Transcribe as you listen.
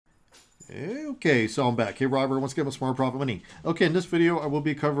Okay, so I'm back. Hey, Robert, once again with Smart Profit Money. Okay, in this video, I will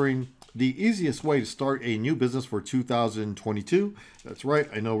be covering the easiest way to start a new business for 2022. That's right,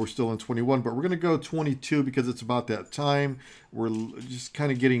 I know we're still in 21, but we're going to go 22 because it's about that time. We're just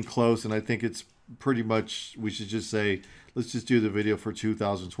kind of getting close, and I think it's pretty much, we should just say, let's just do the video for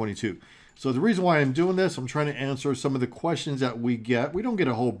 2022. So the reason why I'm doing this, I'm trying to answer some of the questions that we get. We don't get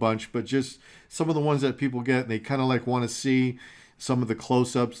a whole bunch, but just some of the ones that people get, and they kind of like want to see some of the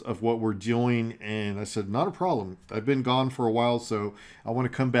close-ups of what we're doing. And I said, not a problem. I've been gone for a while, so I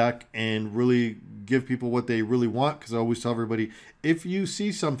want to come back and really give people what they really want, because I always tell everybody, if you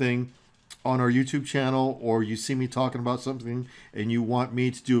see something on our YouTube channel or you see me talking about something and you want me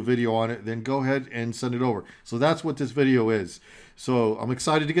to do a video on it, then go ahead and send it over. So that's what this video is. So I'm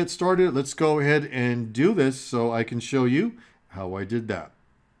excited to get started. Let's go ahead and do this so I can show you how I did that.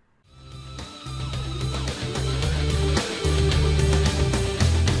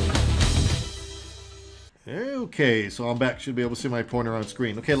 Okay, so I'm back. Should be able to see my pointer on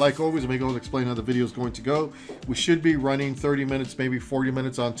screen. Okay, like always, I'm going to go and explain how the video is going to go. We should be running 30 minutes, maybe 40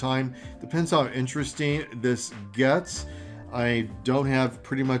 minutes on time. Depends how interesting this gets. I don't have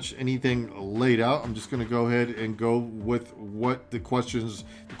pretty much anything laid out. I'm just going to go ahead and go with what the questions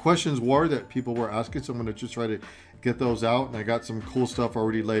were that people were asking. So I'm going to just try to get those out. And I got some cool stuff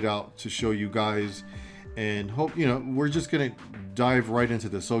already laid out to show you guys. And hope, we're just going to dive right into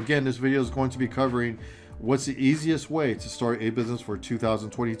this. So again, this video is going to be covering what's the easiest way to start a business for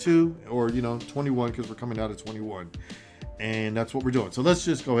 2022 or 21, because we're coming out of 21, and that's what we're doing. So let's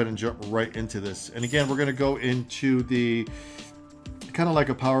just go ahead and jump right into this. And again, we're going to go into the kind of like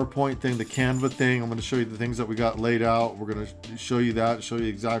a PowerPoint thing, the Canva thing. I'm going to show you the things that we got laid out. We're going to show you that, show you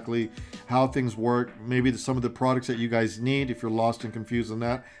exactly how things work, maybe some of the products that you guys need. If you're lost and confused on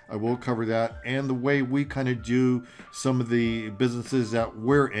that, I will cover that, and the way we kind of do some of the businesses that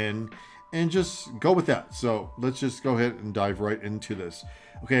we're in, and just go with that. So let's just go ahead and dive right into this.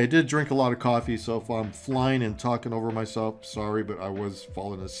 Okay, I did drink a lot of coffee, so if I'm flying and talking over myself, sorry, but I was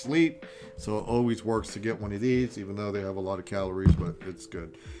falling asleep. So it always works to get one of these, even though they have a lot of calories, but it's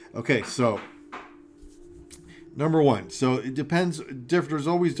good. Okay, so number one, so it depends. There's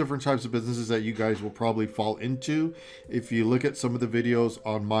always different types of businesses that you guys will probably fall into. If you look at some of the videos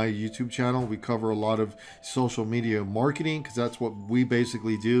on my YouTube channel, we cover a lot of social media marketing, because that's what we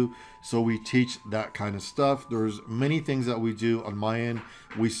basically do. So we teach that kind of stuff. There's many things that we do on my end.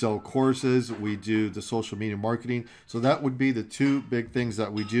 We sell courses, we do the social media marketing. So that would be the two big things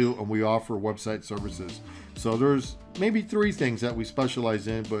that we do, and we offer website services. So there's maybe three things that we specialize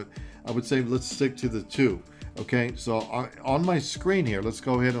in, but I would say let's stick to the two. Okay, so on my screen here, let's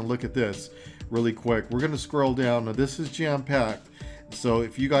go ahead and look at this really quick. We're going to scroll down. Now this is jam-packed. So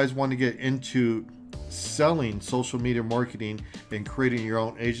if you guys want to get into selling social media marketing and creating your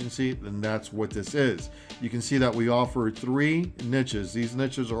own agency, then that's what this is. You can see that we offer 3 niches. These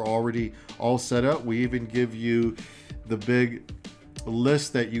niches are already all set up. We even give you the big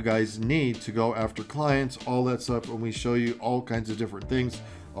list that you guys need to go after clients, all that stuff, and we show you all kinds of different things.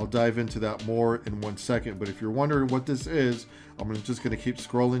 I'll dive into that more in 1 second, but if you're wondering what this is, I'm just going to keep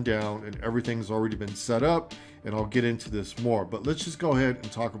scrolling down, and everything's already been set up, and I'll get into this more. But let's just go ahead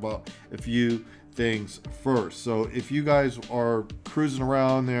and talk about a few things first. So if you guys are cruising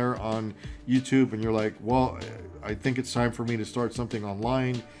around there on YouTube and you're like, well, I think it's time for me to start something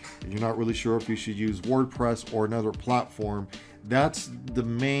online, and you're not really sure if you should use WordPress or another platform, that's the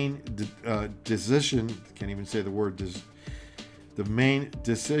main decision. Can't even say the word. The main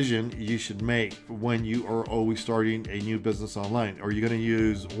decision you should make when you are always starting a new business online. Are you going to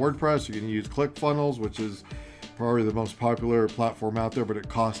use WordPress? Are you going to use ClickFunnels, which is probably the most popular platform out there, but it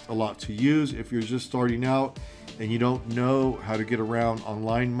costs a lot to use. If you're just starting out and you don't know how to get around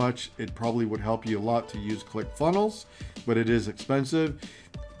online much, it probably would help you a lot to use ClickFunnels, but it is expensive.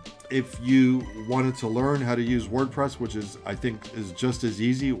 If you wanted to learn how to use WordPress, which is, I think, is just as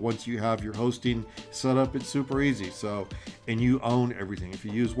easy once you have your hosting set up, it's super easy. So, and you own everything. If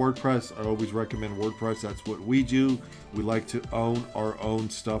you use WordPress, I always recommend WordPress. That's what we do. We like to own our own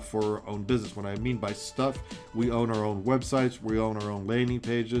stuff for our own business. When I mean by stuff, we own our own websites, we own our own landing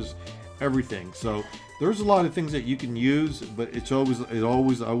pages, everything. So there's a lot of things that you can use, but I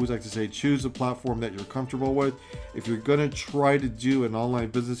always like to say, choose a platform that you're comfortable with. If you're gonna try to do an online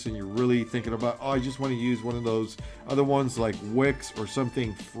business and you're really thinking about, oh, I just want to use one of those other ones like Wix or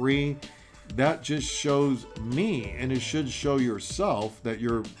something free, that just shows me, and it should show yourself, that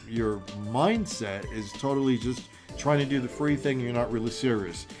your mindset is totally just trying to do the free thing and you're not really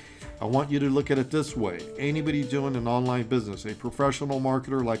serious. I want you to look at it this way. Anybody doing an online business, a professional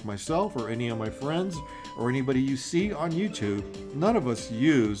marketer like myself or any of my friends or anybody you see on YouTube, none of us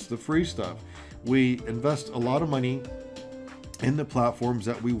use the free stuff. We invest a lot of money in the platforms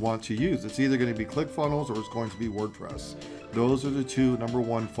that we want to use. It's either going to be ClickFunnels or it's going to be WordPress. Those are the two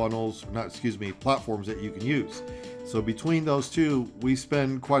 #1 platforms that you can use. So between those two, we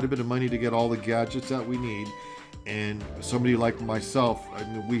spend quite a bit of money to get all the gadgets that we need. And somebody like myself, I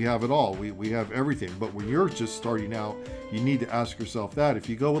mean, we have it all. We have everything. But when you're just starting out, you need to ask yourself that. If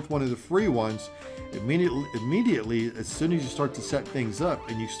you go with one of the free ones, immediately, as soon as you start to set things up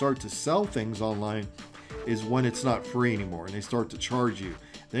and you start to sell things online, is when it's not free anymore and they start to charge you.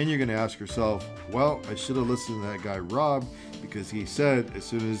 Then you're going to ask yourself, well, I should have listened to that guy Rob, because he said as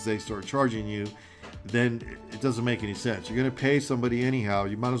soon as they start charging you, then it doesn't make any sense. You're going to pay somebody anyhow.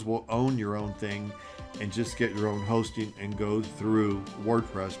 You might as well own your own thing and just get your own hosting and go through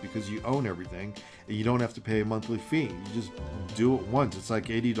WordPress, because you own everything and you don't have to pay a monthly fee. You just do it once. It's like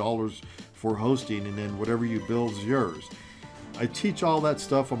 $80 for hosting, and then whatever you build is yours. I teach all that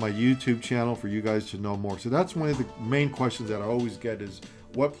stuff on my YouTube channel for you guys to know more. So that's one of the main questions that I always get is,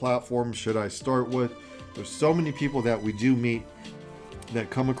 what platform should I start with? There's so many people that we do meet that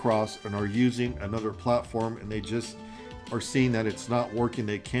come across and are using another platform, and they just are seeing that it's not working.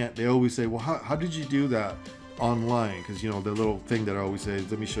 They always say, well, how did you do that online? Because, you know, the little thing that I always say is,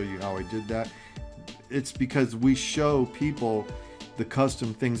 let me show you how I did that. It's because we show people the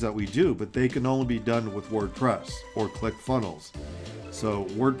custom things that we do, but they can only be done with WordPress or ClickFunnels. So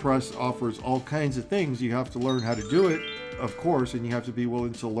WordPress offers all kinds of things. You have to learn how to do it, of course, and you have to be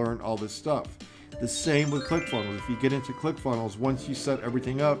willing to learn all this stuff. The same with ClickFunnels. If you get into ClickFunnels, once you set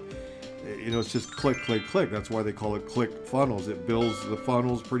everything up, you know, it's just click, click, click. That's why they call it ClickFunnels. It builds the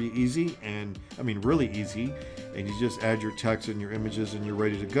funnels pretty easy, and I mean really easy. And you just add your text and your images and you're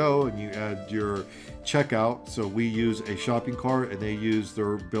ready to go, and you add your checkout. So we use a shopping cart and they use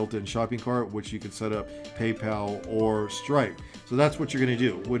their built-in shopping cart, which you can set up PayPal or Stripe. So that's what you're going to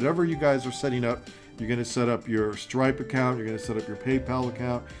do. Whatever you guys are setting up, you're going to set up your Stripe account, you're going to set up your PayPal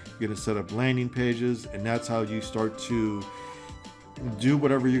account, you're going to set up landing pages, and that's how you start to do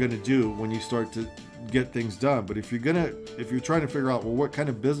whatever you're going to do when you start to get things done. But if you're trying to figure out, well, what kind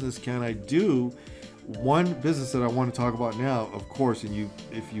of business can I do? One business that I want to talk about now, of course, and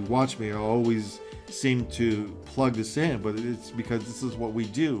if you watch me, I always seem to plug this in, but it's because this is what we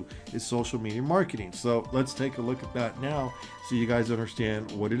do, is social media marketing. So let's take a look at that now so you guys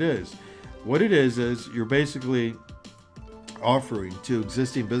understand what it is. What it is you're basically offering to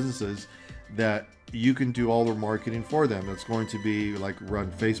existing businesses that you can do all their marketing for them. It's going to be like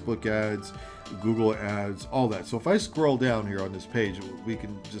run Facebook ads, Google ads, all that. So if I scroll down here on this page, we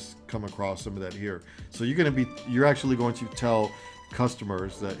can just come across some of that here. So you're actually going to tell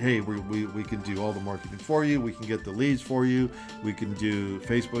customers that, hey, we can do all the marketing for you, we can get the leads for you, we can do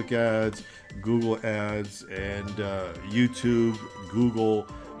Facebook ads, Google ads, and YouTube, Google,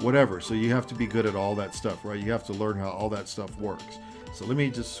 whatever. So you have to be good at all that stuff, right? You have to learn how all that stuff works. So let me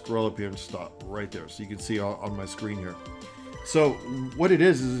just scroll up here and stop right there so you can see on my screen here. So what it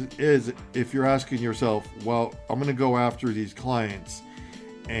is if you're asking yourself, well, I'm going to go after these clients,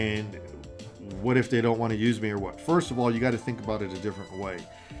 and what if they don't want to use me or what? First of all, you got to think about it a different way.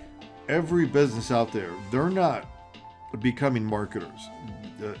 Every business out there, they're not becoming marketers.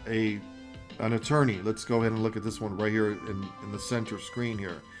 An attorney, let's go ahead and look at this one right here in the center screen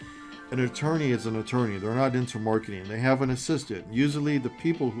here. An attorney is an attorney. They're not into marketing. They have an assistant. Usually the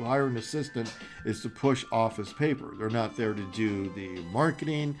people who hire an assistant is to push office paper. They're not there to do the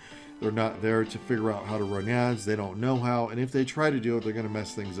marketing. They're not there to figure out how to run ads. They don't know how. And if they try to do it, they're going to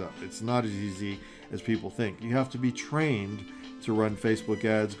mess things up. It's not as easy as people think. You have to be trained to run Facebook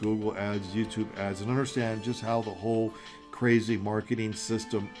ads, Google ads, YouTube ads, and understand just how the whole crazy marketing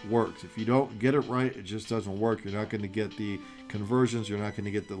system works. If you don't get it right, it just doesn't work. You're not going to get the conversions. You're not going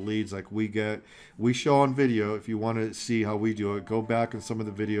to get the leads like we get. We show on video. If you want to see how we do it, go back in some of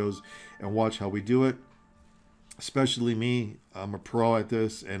the videos and watch how we do it. Especially me, I'm a pro at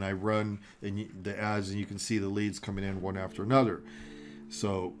this, and I run the ads, and you can see the leads coming in one after another.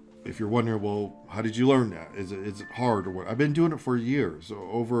 So if you're wondering, well, how did you learn that? Is it hard or what? I've been doing it for years, so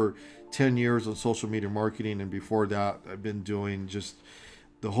over 10 years on social media marketing, and before that, I've been doing just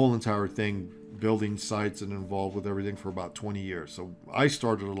the whole entire thing, building sites and involved with everything for about 20 years. So I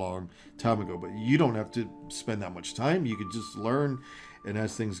started a long time ago, but you don't have to spend that much time. You could just learn, and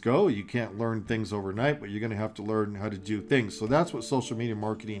as things go, you can't learn things overnight, but you're going to have to learn how to do things. So that's what social media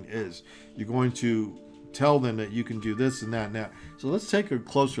marketing is. You're going to tell them that you can do this and that and that. So let's take a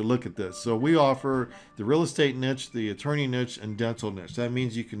closer look at this. So we offer the real estate niche, the attorney niche, and dental niche. That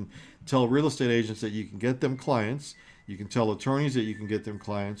means tell real estate agents that you can get them clients. You can tell attorneys that you can get them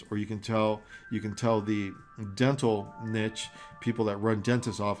clients, or you can tell the dental niche people that run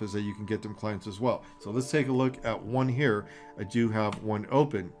dentist office that you can get them clients as well. So let's take a look at one here. I do have one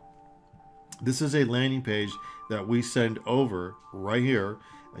open. This is a landing page that we send over right here,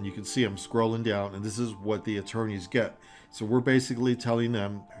 and you can see I'm scrolling down, and this is what the attorneys get. So we're basically telling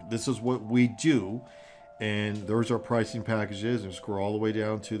them this is what we do, and there's our pricing packages, and scroll all the way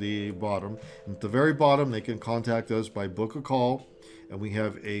down to the bottom. And at the very bottom, they can contact us by book a call, and we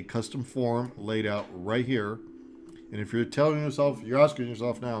have a custom form laid out right here. And if you're telling yourself, you're asking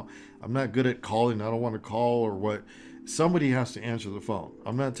yourself now, I'm not good at calling, I don't want to call, or what, somebody has to answer the phone.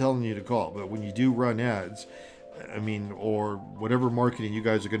 I'm not telling you to call, but when you do run ads, I mean, or whatever marketing you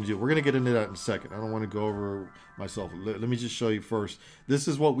guys are going to do, we're going to get into that in a second. I don't want to go over myself. Let me just show you first. This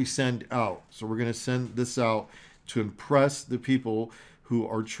is what we send out. So we're going to send this out to impress the people who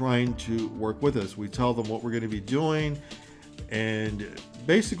are trying to work with us. We tell them what we're going to be doing, and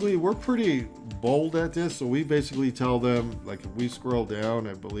basically we're pretty bold at this. So we basically tell them, like, if we scroll down,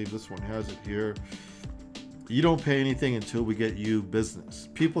 I believe this one has it here, you don't pay anything until we get you business.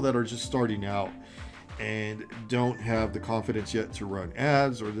 People that are just starting out and don't have the confidence yet to run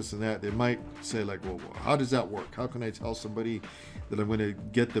ads or this and that, they might say like, well, how does that work? How can I tell somebody that I'm going to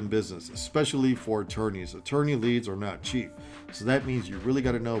get them business? Especially for attorneys. Attorney leads are not cheap. So that means you really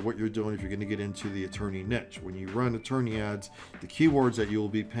got to know what you're doing if you're going to get into the attorney niche. When you run attorney ads, the keywords that you'll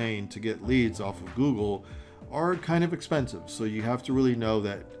be paying to get leads off of Google are kind of expensive. So you have to really know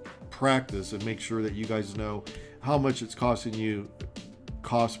that, practice, and make sure that you guys know how much it's costing you,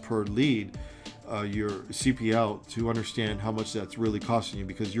 cost per lead, your CPL, to understand how much that's really costing you,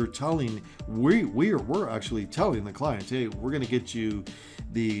 because you're telling, we're actually telling the clients, hey, we're going to get you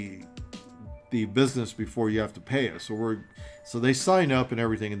the business before you have to pay us. So they sign up and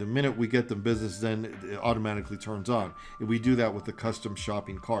everything, and the minute we get them business, then it automatically turns on. And we do that with the custom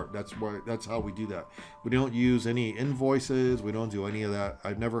shopping cart. That's how we do that. We don't use any invoices. We don't do any of that.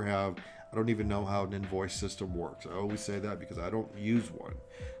 I never have. I don't even know how an invoice system works. I always say that because I don't use one.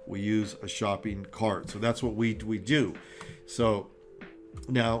 We use a shopping cart. So that's what we do. So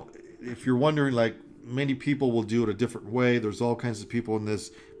now, if you're wondering, like, many people will do it a different way. There's all kinds of people in this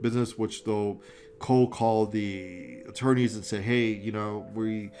business which they'll cold call the attorneys and say, hey, you know,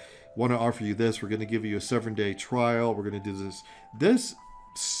 we want to offer you this. We're going to give you a 7-day trial. We're going to do this. This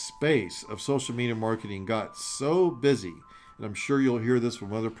space of social media marketing got so busy, and I'm sure you'll hear this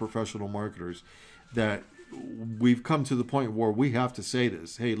from other professional marketers, that we've come to the point where we have to say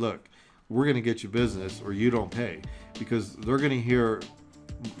this. Hey, look, we're going to get you business or you don't pay, because they're going to hear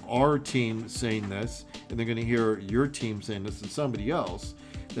our team saying this, and they're going to hear your team saying this, and somebody else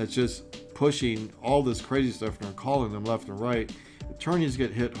that's just pushing all this crazy stuff, and they're calling them left and right. Attorneys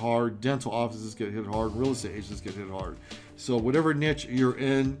get hit hard, dental offices get hit hard, real estate agents get hit hard. So whatever niche you're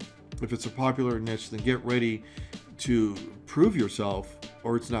in, if it's a popular niche, then get ready to prove yourself,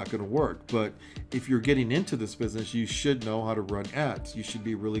 or it's not going to work. But if you're getting into this business, you should know how to run ads. You should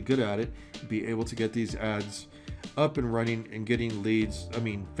be really good at it, be able to get these ads up and running and getting leads, I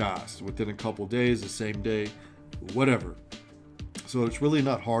mean, fast, within a couple days, the same day, whatever. So it's really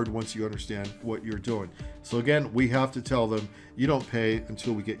not hard once you understand what you're doing. So again, we have to tell them, you don't pay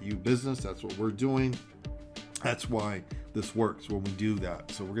until we get you business. That's what we're doing. That's why this works when we do that.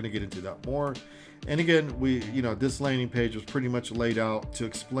 So we're going to get into that more. And again, this landing page was pretty much laid out to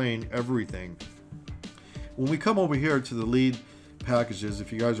explain everything. When we come over here to the lead packages,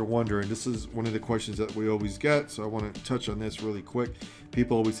 if you guys are wondering, this is one of the questions that we always get, so I want to touch on this really quick.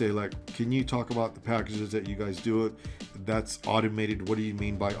 People always say, like, can you talk about the packages that you guys do it that's automated? What do you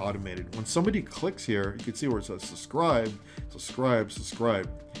mean by automated? When somebody clicks here, you can see where it says subscribe.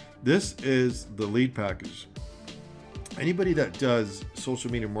 This is the lead package. Anybody that does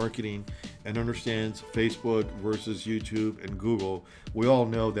social media marketing and understands Facebook versus YouTube and Google, we all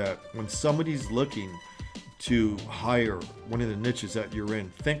know that when somebody's looking to hire one of the niches that you're in,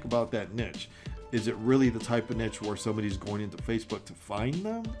 think about that niche. Is it really the type of niche where somebody's going into Facebook to find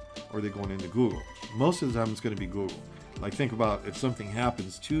them, or are they going into Google? Most of the time it's going to be Google. Like, think about if something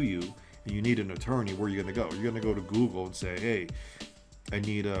happens to you and you need an attorney, where are you going to go? You're going to go to Google and say, hey, I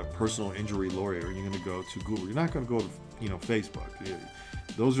need a personal injury lawyer, and you're going to go to Google. You're not going to go to Facebook.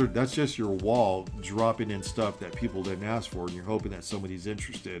 That's just your wall dropping in stuff that people didn't ask for, and you're hoping that somebody's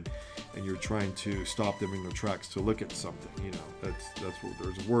interested, and you're trying to stop them in their tracks to look at something. That's what,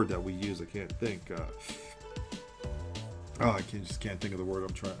 there's a word that we use. I can't think. I just can't think of the word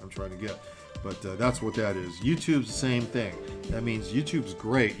I'm trying to get. But that's what that is. YouTube's the same thing. That means YouTube's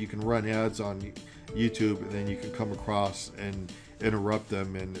great. You can run ads on YouTube, and then you can come across and interrupt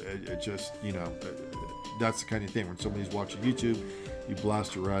them, and it just, you know, that's the kind of thing. When somebody's watching YouTube, you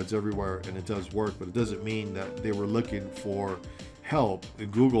blast your ads everywhere, and it does work, but it doesn't mean that they were looking for help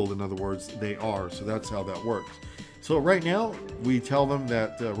in Google. In other words, they are. So that's how that works. So right now we tell them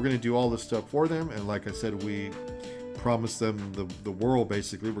that we're going to do all this stuff for them, and like I said, we promise them the world.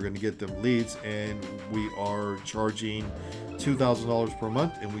 Basically, we're going to get them leads, and we are charging $2,000 per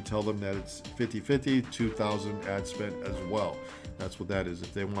month, and we tell them that it's 50-50, 2,000 ad spend as well. That's what that is.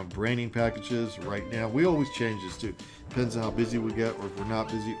 If they want branding packages, right now we always change this too. Depends on how busy we get, or if we're not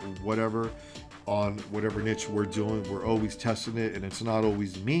busy, or whatever, on whatever niche we're doing. We're always testing it, and it's not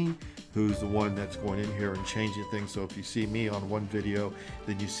always me who's the one that's going in here and changing things. So if you see me on one video,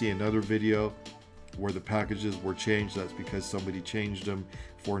 then you see another video where the packages were changed, that's because somebody changed them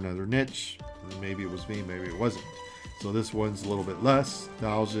for another niche. Maybe it was me, maybe it wasn't. So this one's a little bit less,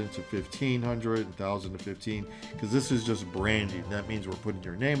 1,000 to 1,500, 1,000 to 15, because this is just branding. That means we're putting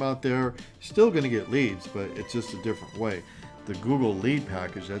your name out there. Still going to get leads, but it's just a different way. The Google lead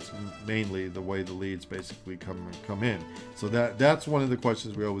package, that's mainly the way the leads basically come in. So that's one of the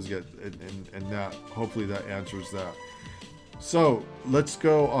questions we always get, and that hopefully that answers that. So let's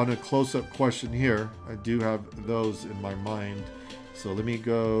go on a close-up question here. I do have those in my mind. So let me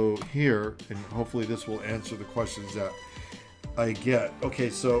go here, and hopefully this will answer the questions that I get.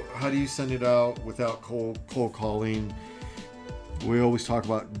 Okay, so how do you send it out without cold calling? We always talk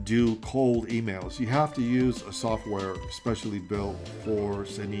about do cold emails. You have to use a software especially built for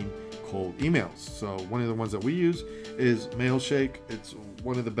sending cold emails. So one of the ones that we use is Mailshake. It's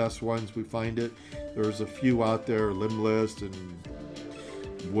one of the best ones. We find it. There's a few out there, Limblist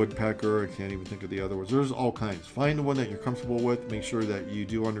and Woodpecker. I can't even think of the other ones. There's all kinds. Find the one that you're comfortable with. Make sure that you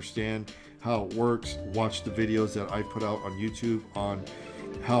do understand how it works. Watch the videos that I put out on YouTube on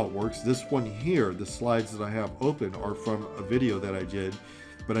how it works. This one here, the slides that I have open are from a video that I did,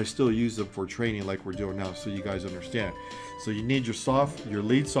 but I still use them for training like we're doing now, so you guys understand. So you need your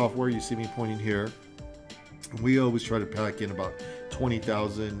lead software. You see me pointing here. We always try to pack in about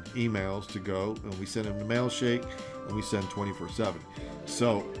 20,000 emails to go, and we send them to Mailshake, and we send 24/7.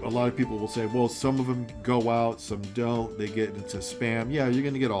 So a lot of people will say, well, some of them go out, some don't, they get into spam. Yeah, you're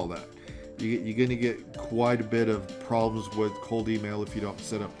going to get all that. You're going to get quite a bit of problems with cold email if you don't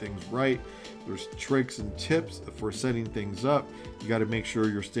set up things right. There's tricks and tips for setting things up. You got to make sure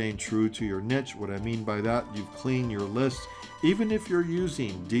you're staying true to your niche. What I mean by that, you've cleaned your list. Even if you're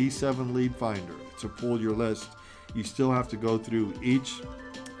using D7 Lead Finder to pull your list, you still have to go through each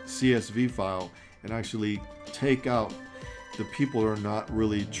CSV file and actually take out the people who are not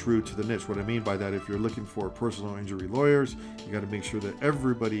really true to the niche. What I mean by that, if you're looking for personal injury lawyers, you got to make sure that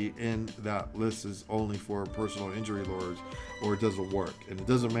everybody in that list is only for personal injury lawyers, or it doesn't work. And it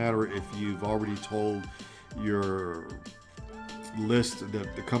doesn't matter if you've already told your list,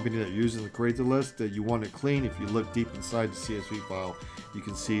 that the company that you're using to create the list, that you want it clean. If you look deep inside the CSV file, you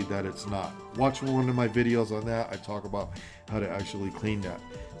can see that it's not. Watch one of my videos on that. I talk about how to actually clean that.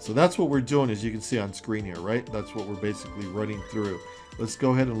 So that's what we're doing, as you can see on screen here, right? That's what we're basically running through. Let's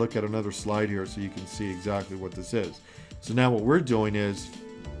go ahead and look at another slide here so you can see exactly what this is. So now what we're doing is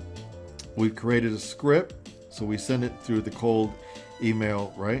we've created a script. So we send it through the cold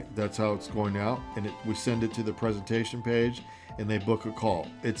email, right? That's how it's going out. And we send it to the presentation page, and they book a call.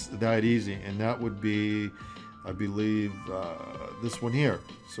 It's that easy. And that would be, I believe, this one here.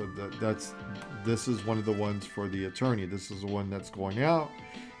 So this is one of the ones for the attorney. This is the one that's going out.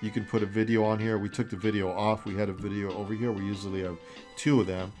 You can put a video on here. We took the video off. We had a video over here. We usually have two of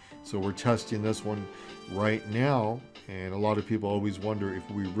them. So we're testing this one right now. And a lot of people always wonder if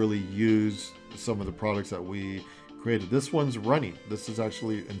we really use some of the products that we created. This one's running. This is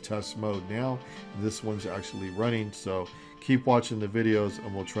actually in test mode now. This one's actually running. So keep watching the videos,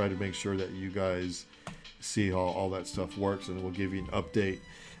 and we'll try to make sure that you guys see how all that stuff works, and we'll give you an update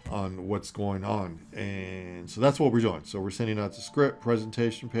on what's going on. And so that's what we're doing. So we're sending out the script,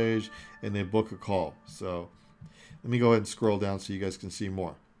 presentation page, and they book a call. So let me go ahead and scroll down so you guys can see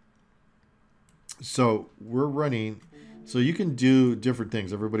more. So we're running, so you can do different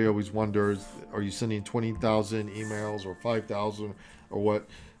things. Everybody always wonders, are you sending 20,000 emails or 5,000 or what?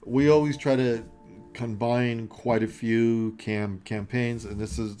 We always try to combine quite a few campaigns, and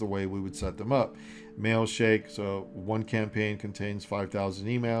this is the way we would set them up. Mailshake, so one campaign contains 5,000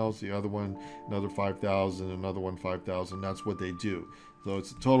 emails, the other one another 5,000, another one 5,000. That's what they do. So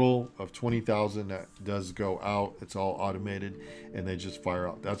it's a total of 20,000 that does go out. It's all automated and they just fire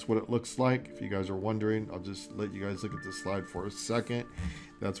out. That's what it looks like. If you guys are wondering, I'll just let you guys look at this slide for a second.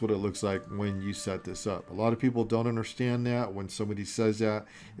 That's what it looks like when you set this up. A lot of people don't understand that when somebody says that,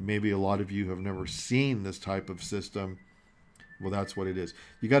 and maybe a lot of you have never seen this type of system. Well, that's what it is.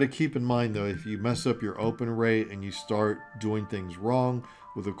 You got to keep in mind though, if you mess up your open rate and you start doing things wrong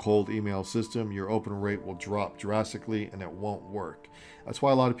with a cold email system, your open rate will drop drastically and it won't work. That's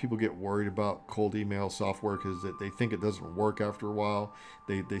why a lot of people get worried about cold email software, because that they think it doesn't work after a while.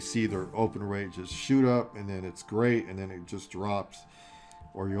 They see their open rate just shoot up and then it's great and then it just drops,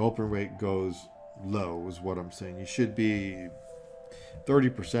 or your open rate goes low is what I'm saying. You should be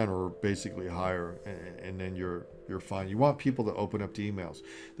 30% or basically higher, and then you're fine. You want people to open up the emails.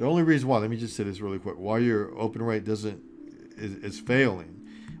 The only reason why, let me just say this really quick, why your open rate is failing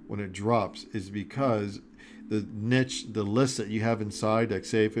when it drops is because the niche, the list that you have inside, like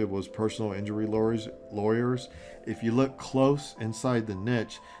say if it was personal injury lawyers, if you look close inside the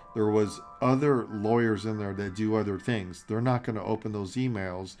niche, there was other lawyers in there that do other things. They're not going to open those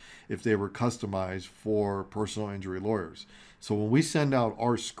emails if they were customized for personal injury lawyers. So when we send out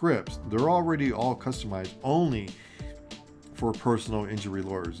our scripts, they're already all customized only for personal injury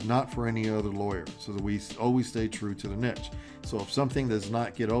lawyers, not for any other lawyer, so that we always stay true to the niche. So if something does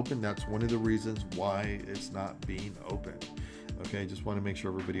not get open, that's one of the reasons why it's not being opened. Okay, just want to make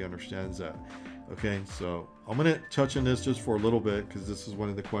sure everybody understands that. Okay, so I'm going to touch on this just for a little bit because this is one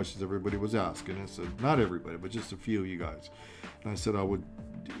of the questions everybody was asking. I said, not everybody, but just a few of you guys. And I said I would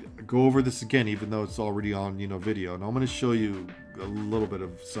go over this again, even though it's already on, video. And I'm going to show you a little bit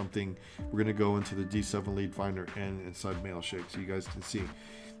of something. We're going to go into the D7 Lead Finder and inside Mailshake so you guys can see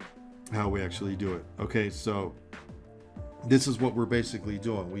how we actually do it. Okay, so this is what we're basically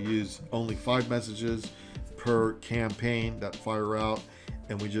doing. We use only 5 messages per campaign that fire out,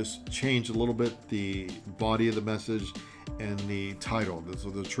 and we just change a little bit the body of the message and the title. So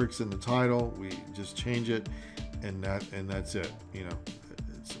the tricks in the title, we just change it, and that's it.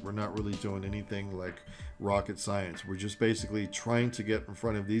 We're not really doing anything like rocket science. We're just basically trying to get in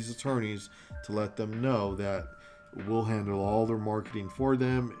front of these attorneys to let them know that we'll handle all their marketing for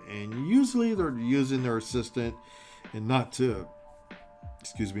them, and usually they're using their assistant, and not to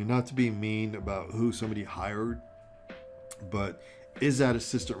be mean about who somebody hired, but is that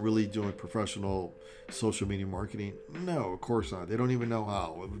assistant really doing professional social media marketing? No, of course not. They don't even know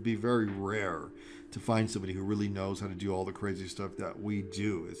how. It would be very rare to find somebody who really knows how to do all the crazy stuff that we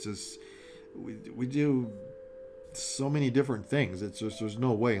do. It's just, we do so many different things. It's just, there's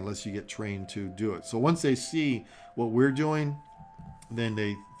no way unless you get trained to do it. So once they see what we're doing, then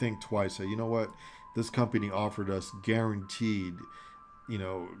they think twice. Say, you know what? This company offered us guaranteed,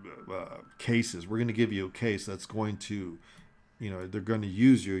 cases. We're going to give you a case that's going to, they're going to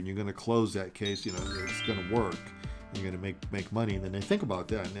use you, and you're going to close that case. It's going to work. You're going to make money. And then they think about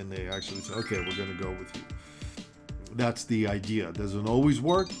that, and then they actually say, okay, we're going to go with you. That's the idea. It doesn't always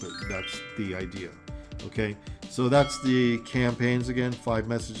work, but that's the idea. Okay, so that's the campaigns again. 5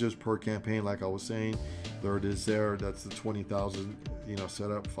 messages per campaign, like I was saying. There it is there. That's the 20,000,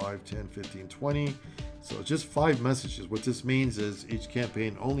 setup, 5, 10, 15, 20. So it's just 5 messages. What this means is each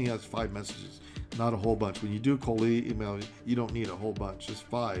campaign only has 5 messages, not a whole bunch. When you do cold email, you don't need a whole bunch, just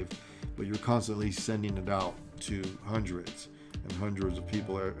 5, but you're constantly sending it out to hundreds and hundreds of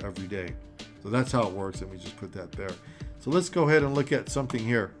people every day. So that's how it works, and we just put that there. So let's go ahead and look at something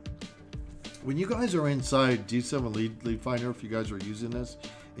here. When you guys are inside D7 Lead Finder, if you guys are using this,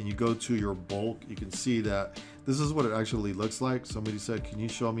 and you go to your bulk, you can see that this is what it actually looks like. Somebody said, can you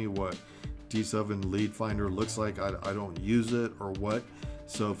show me what D7 Lead Finder looks like? I don't use it, or what.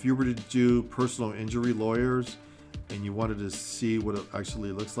 So if you were to do personal injury lawyers and you wanted to see what it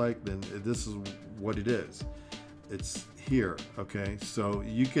actually looks like, then this is what it is. It's here. Okay, so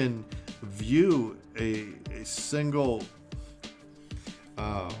you can view a single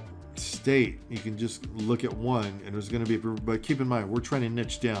state. You can just look at one, and there's going to be, but keep in mind, we're trying to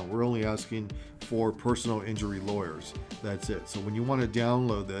niche down. We're only asking for personal injury lawyers. That's it. So when you want to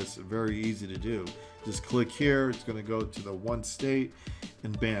download this, very easy to do. Just click here. It's going to go to the one state,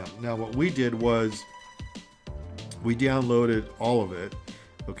 and bam. Now what we did was we downloaded all of it.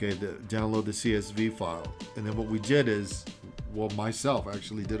 Okay, download the CSV file, and then what we did is, well, myself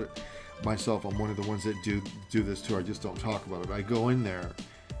actually did it myself. I'm one of the ones that do this too. I just don't talk about it. I go in there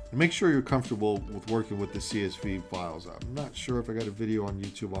and make sure you're comfortable with working with the CSV files. I'm not sure if I got a video on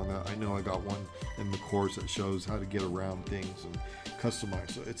YouTube on that. I know I got one in the course that shows how to get around things and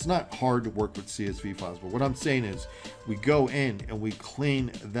customize. So it's not hard to work with CSV files, but what I'm saying is we go in and we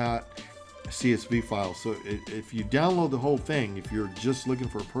clean that CSV file. So if you download the whole thing, if you're just looking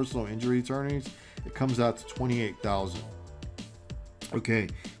for personal injury attorneys, it comes out to 28,000. Okay,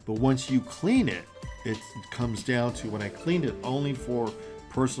 but once you clean it, it comes down to, when I cleaned it only for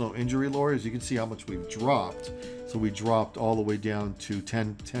personal injury lawyers, you can see how much we've dropped. So we dropped all the way down to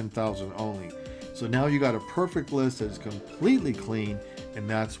 10,000 only. So now you got a perfect list that is completely clean, and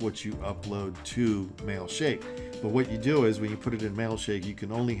that's what you upload to Mailshake. But what you do is, when you put it in Mailshake, you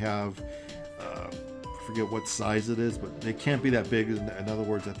can only have, I forget what size it is, but they can't be that big. In other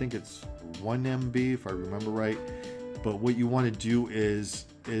words, I think it's 1 MB if I remember right. But what you want to do is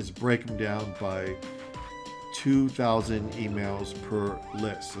break them down by 2,000 emails per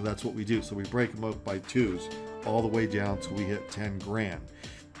list. So that's what we do. So we break them up by twos all the way down till we hit 10 grand.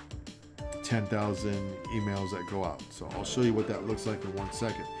 10,000 emails that go out. So I'll show you what that looks like in 1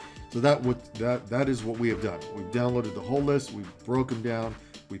 second. So that is what we have done. We've downloaded the whole list, we've broken them down,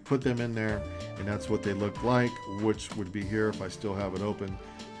 we put them in there, and that's what they look like, which would be here if I still have it open.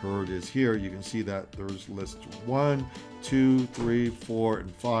 Here it is here. You can see that there's list 1, 2, 3, 4,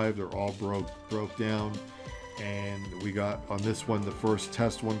 and 5. They're all broke down. And we got on this one, the first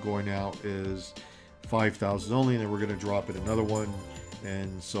test one going out is 5,000 only, and then we're going to drop it another one,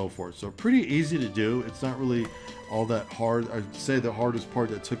 and so forth. So pretty easy to do. It's not really all that hard. I'd say the hardest part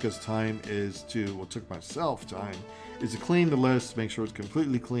that took us time is took myself time, is to clean the list, make sure it's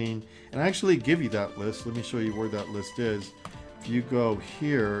completely clean. And I actually give you that list. Let me show you where that list is. If you go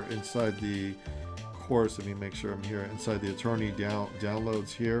here inside the course, let me make sure I'm here, inside the attorney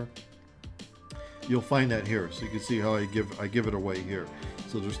downloads here, you'll find that here. So you can see how I give it away here.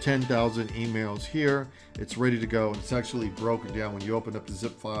 So there's 10,000 emails here. It's ready to go, and it's actually broken down. When you open up the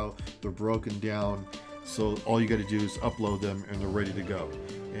zip file, they're broken down. So all you got to do is upload them, and they're ready to go.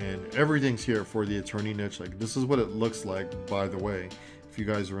 And everything's here for the attorney niche. Like, this is what it looks like, by the way. If you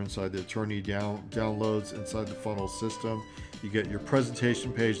guys are inside the attorney downloads inside the funnel system, you get your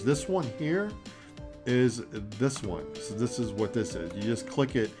presentation page. This one here is this one. So this is what this is. You just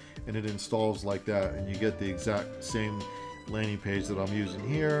click it and it installs like that, and you get the exact same landing page that I'm using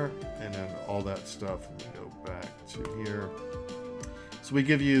here, and then all that stuff. Let me go back to here. So we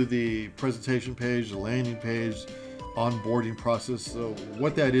give you the presentation page, the landing page, onboarding process. So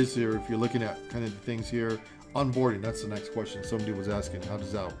what that is here, if you're looking at kind of the things here, onboarding, that's the next question somebody was asking, how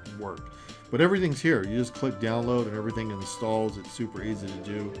does that work? But everything's here. You just click download and everything installs. It's super easy to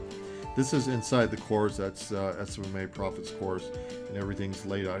do. This is inside the course. That's SMMA Profits course, and everything's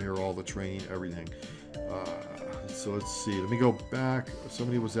laid out here, all the training, everything. So let's see. Let me go back.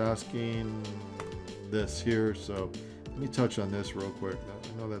 Somebody was asking this here, so let me touch on this real quick.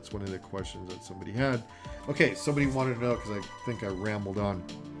 I know that's one of the questions that somebody had. Okay, somebody wanted to know, because I think I rambled on.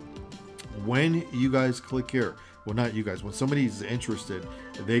 When you guys click here, well, not you guys, when somebody's interested,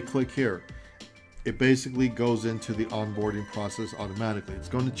 they click here, it basically goes into the onboarding process automatically. It's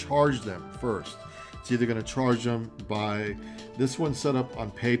going to charge them first. It's either going to charge them by, this one's set up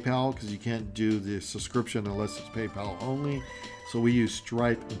on PayPal, because you can't do the subscription unless it's PayPal only. So we use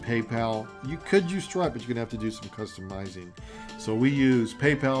Stripe and PayPal. You could use Stripe, but you're going to have to do some customizing. So we use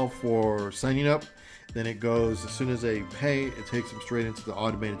PayPal for signing up. Then it goes, as soon as they pay, it takes them straight into the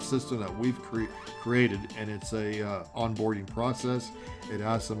automated system that we've created, and it's a onboarding process. It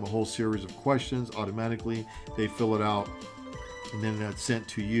asks them a whole series of questions automatically. They fill it out, and then that's sent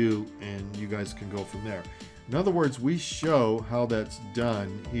to you, and you guys can go from there. In other words, we show how that's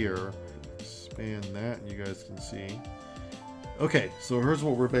done here. Expand that, and you guys can see. Okay, so here's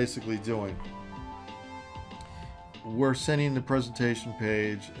what we're basically doing. We're sending the presentation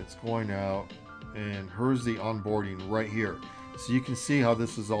page. It's going out. And here's the onboarding right here. So you can see how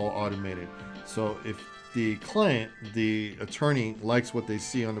this is all automated. So if the client, the attorney, likes what they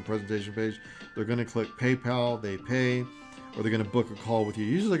see on the presentation page, they're going to click PayPal, they pay, or they're going to book a call with you.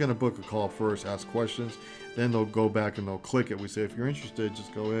 Usually they're going to book a call first, ask questions, then they'll go back and they'll click it. We say, if you're interested,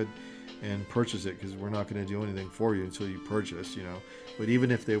 just go ahead and purchase it, because we're not going to do anything for you until you purchase, you know. But even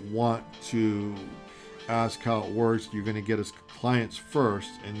if they want to ask how it works, you're going to get us clients first,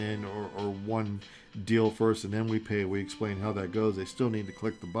 and then or one deal first, and then we pay. We explain how that goes. They still need to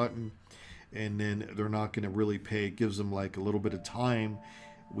click the button, and then they're not going to really pay. It gives them like a little bit of time.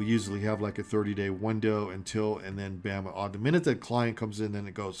 We usually have like a 30-day window until, and then bam, on the minute that client comes in, then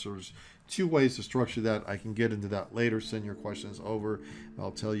it goes. So there's 2 ways to structure that. I can get into that later. Send your questions over.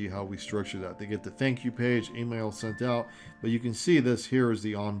 I'll tell you how we structure that. They get the thank you page, email sent out, but you can see this here is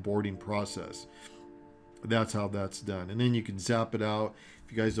the onboarding process. That's how that's done. And then you can zap it out.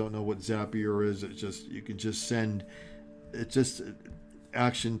 If you guys don't know what Zapier is, it's just, you can just send, it's just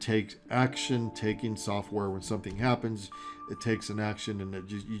action taking software. When something happens, it takes an action,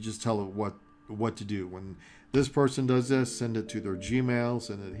 and you just tell it what to do. When this person does this, send it to their Gmail,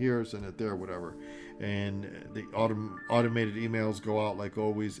 send it here, send it there, whatever. And the automated emails go out like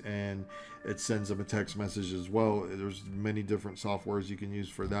always, and it sends them a text message as well. There's many different softwares you can use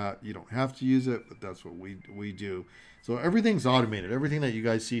for that. You don't have to use it, but that's what we do. So everything's automated. Everything that you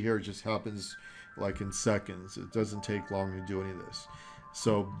guys see here just happens like in seconds. It doesn't take long to do any of this.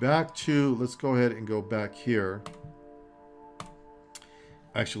 So back to, let's go ahead and go back here.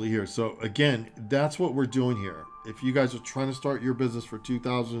 Actually here. So again, that's what we're doing here. If you guys are trying to start your business for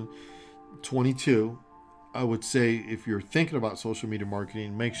 2022, I would say if you're thinking about social media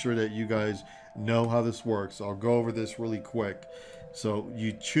marketing, make sure that you guys know how this works. I'll go over this really quick. So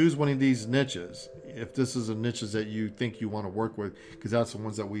you choose one of these niches. If this is a niches that you think you want to work with, because that's the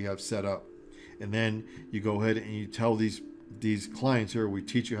ones that we have set up. And then you go ahead and you tell these clients here, we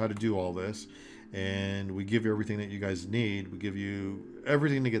teach you how to do all this, and we give you everything that you guys need. We give you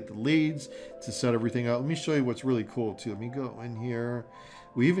everything to get the leads, to set everything up. Let me show you what's really cool too. Let me go in here.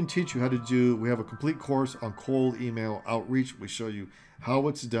 We even teach you how to do, we have a complete course on cold email outreach. We show you how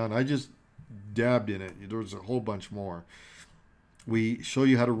it's done. I just dabbed in it. There's a whole bunch more. We show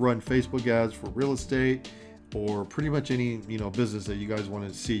you how to run Facebook ads for real estate, or pretty much any business that you guys want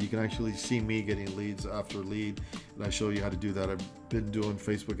to see. You can actually see me getting leads after lead, and I show you how to do that. I've been doing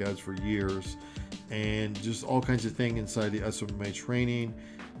Facebook ads for years, and just all kinds of things inside the SMMA training.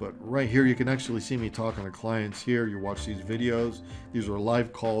 But right here, you can actually see me talking to clients here. You watch these videos. These are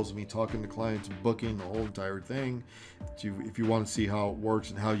live calls of me talking to clients, booking the whole entire thing. If you want to see how it works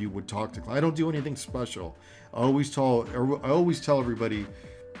and how you would talk to clients. I don't do anything special. I always tell everybody,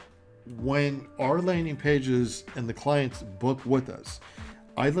 when our landing pages and the clients book with us,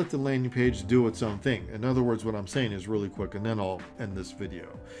 I let the landing page do its own thing. In other words, what I'm saying is really quick, and then I'll end this video.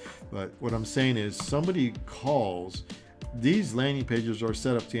 But what I'm saying is, somebody calls, these landing pages are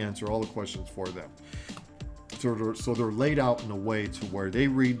set up to answer all the questions for them. So they're laid out in a way to where they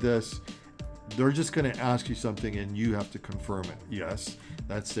read this, they're just going to ask you something and you have to confirm it. Yes,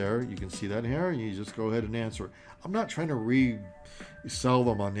 that's there. You can see that here, and you just go ahead and answer. I'm not trying to resell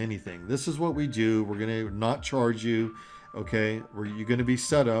them on anything. This is what we do. We're going to not charge you. Okay, you're going to be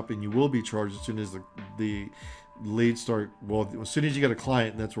set up, and you will be charged as soon as the leads start. Well, as soon as you get a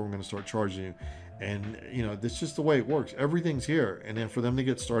client, that's where we're going to start charging you. And that's just the way it works. Everything's here, and then for them to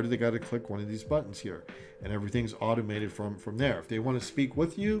get started, they got to click one of these buttons here, and everything's automated from there. If they want to speak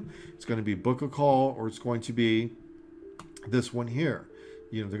with you, it's going to be book a call, or it's going to be this one here.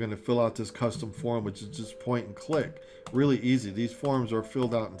 They're going to fill out this custom form, which is just point and click. Really easy. These forms are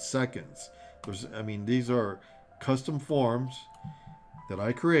filled out in seconds. These are custom forms that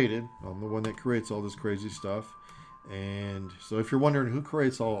I created. I'm the one that creates all this crazy stuff. And so if you're wondering who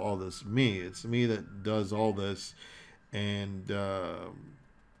creates all this, me. It's me that does all this, and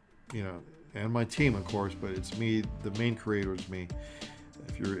and my team, of course, but it's me. The main creator is me,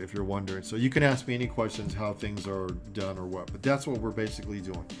 if you're wondering. So you can ask me any questions, how things are done or what, but that's what we're basically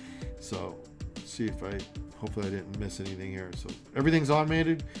doing. So let's see if hopefully I didn't miss anything here. So everything's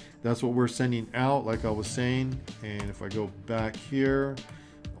automated. That's what we're sending out, like I was saying. And if I go back here,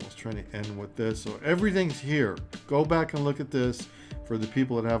 I was trying to end with this. So everything's here. Go back and look at this for the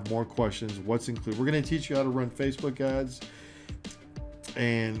people that have more questions. What's included? We're going to teach you how to run Facebook ads,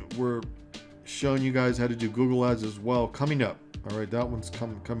 and we're showing you guys how to do Google ads as well. Coming up. All right, that one's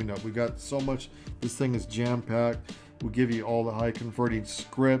coming up. We got so much. This thing is jam-packed. We'll give you all the high converting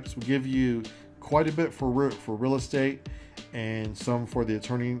scripts. We'll give you quite a bit for real estate, and some for the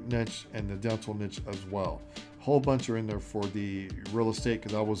attorney niche and the dental niche as well. A whole bunch are in there for the real estate,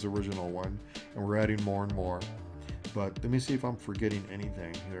 because that was the original one, and we're adding more and more. But let me see if I'm forgetting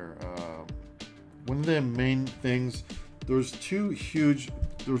anything here. One of the main things, there's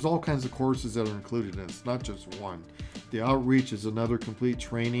all kinds of courses that are included in it. It's not just one. The outreach is another complete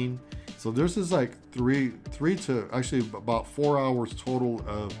training. So this is like three to actually about 4 hours total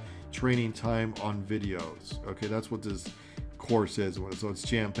of training time on videos. Okay, that's what this course is. So it's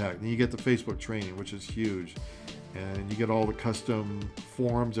jam-packed. And you get the Facebook training, which is huge, and you get all the custom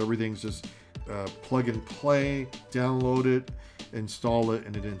forms. Everything's just plug and play, download it, install it,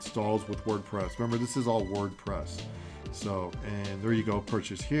 and it installs with WordPress. Remember, this is all WordPress. So, and there you go,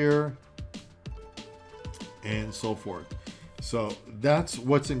 purchase here and so forth. So that's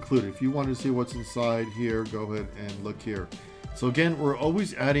what's included. If you want to see what's inside here, go ahead and look here. So again, we're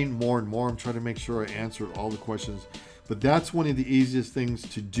always adding more and more. I'm trying to make sure I answered all the questions, but that's one of the easiest things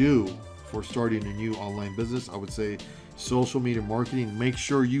to do for starting a new online business. I would say social media marketing. Make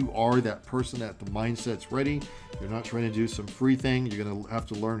sure you are that person that the mindset's ready. You're not trying to do some free thing. You're going to have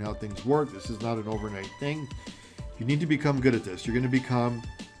to learn how things work. This is not an overnight thing. You need to become good at this. You're going to become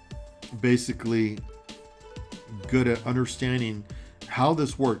basically good at understanding how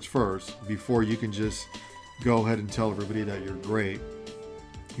this works first before you can just go ahead and tell everybody that you're great.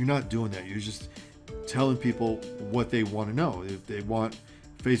 You're not doing that. You're just telling people what they want to know. If they want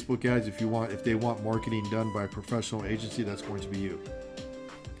Facebook ads, if they want marketing done by a professional agency, that's going to be you.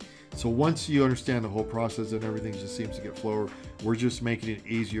 So once you understand the whole process and everything just seems to get flow, we're just making it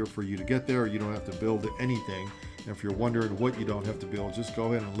easier for you to get there. You don't have to build anything. And if you're wondering what you don't have to build, just go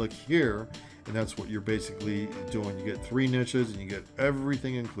ahead and look here, and that's what you're basically doing. You get 3 niches and you get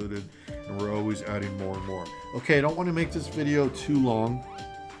everything included, and we're always adding more and more. Okay, I don't want to make this video too long.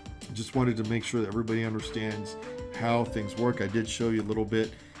 Just wanted to make sure that everybody understands how things work. I did show you a little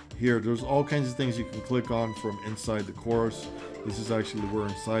bit here. There's all kinds of things you can click on from inside the course. This is actually, we're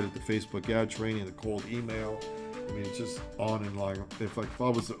inside of the Facebook ad training, the cold email. I mean, it's just on and on. If I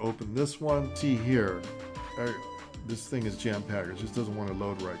was to open this one, see here, this thing is jam-packed. It just doesn't want to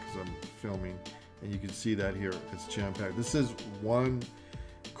load right because I'm filming, and you can see that here. It's jam-packed. This is one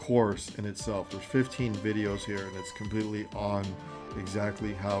course in itself. There's 15 videos here, and it's completely on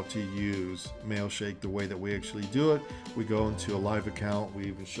exactly how to use Mailshake the way that we actually do it. We go into a live account. We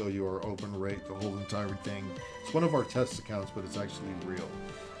even show you our open rate, the whole entire thing. It's one of our test accounts, but it's actually real.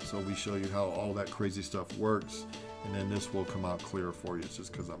 So we show you how all that crazy stuff works, and then this will come out clear for you. It's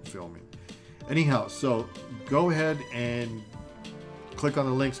just because I'm filming. Anyhow, so go ahead and click on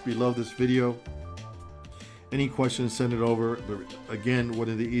the links below this video. Any questions, send it over. Again, one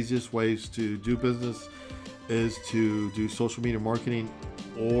of the easiest ways to do business is to do social media marketing,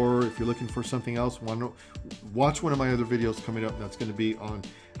 or if you're looking for something else, watch one of my other videos coming up. That's going to be on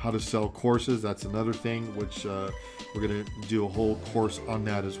how to sell courses. That's another thing which we're going to do a whole course on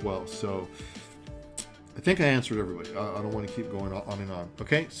that as well. So I think I answered everybody. I don't want to keep going on and on.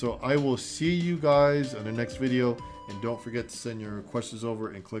 Okay, so I will see you guys in the next video, and don't forget to send your questions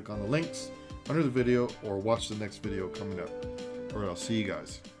over and click on the links under the video, or watch the next video coming up. All right, I'll see you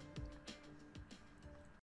guys.